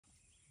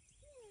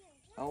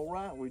All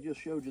right, we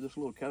just showed you this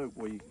little coat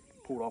we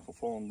pulled off a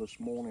farm this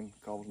morning,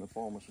 causing the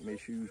farmer some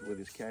issues with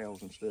his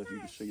cows and stuff. You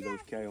can see those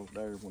cows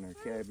there when they're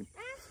calving.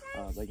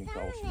 They can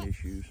cause some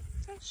issues,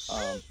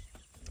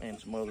 and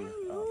some other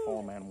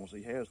farm animals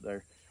he has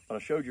there. But I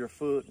showed you her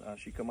foot.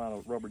 She come out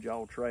of a rubber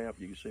jaw trap.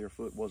 You can see her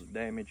foot wasn't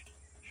damaged.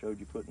 Showed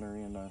you putting her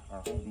in our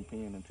holding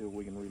pen until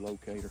we can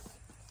relocate her.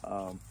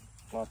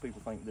 A lot of people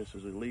think this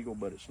is illegal,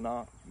 but it's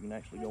not. You can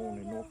actually go on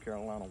the North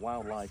Carolina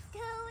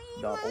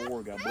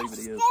Wildlife.org, I believe it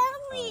is,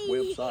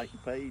 website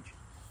and page,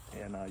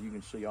 and you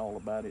can see all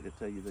about it. It'll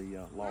tell you the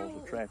laws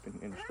of trapping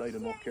in the state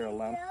of North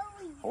Carolina.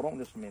 Hold on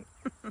just a minute.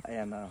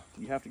 And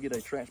you have to get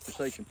a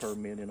transportation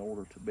permit in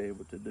order to be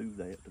able to do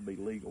that, to be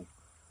legal.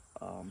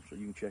 So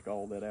you can check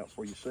all that out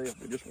for yourself.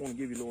 We just want to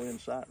give you a little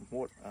insight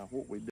on what we do.